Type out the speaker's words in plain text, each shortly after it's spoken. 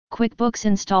QuickBooks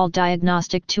Install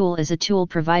Diagnostic Tool is a tool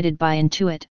provided by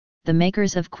Intuit, the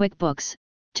makers of QuickBooks,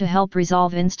 to help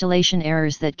resolve installation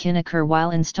errors that can occur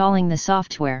while installing the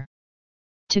software.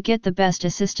 To get the best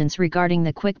assistance regarding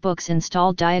the QuickBooks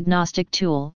Install Diagnostic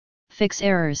Tool, fix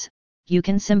errors, you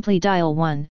can simply dial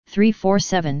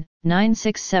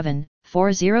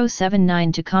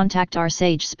 1-347-967-4079 to contact our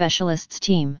Sage Specialists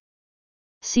team.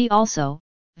 See also,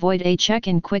 void a check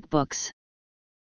in QuickBooks.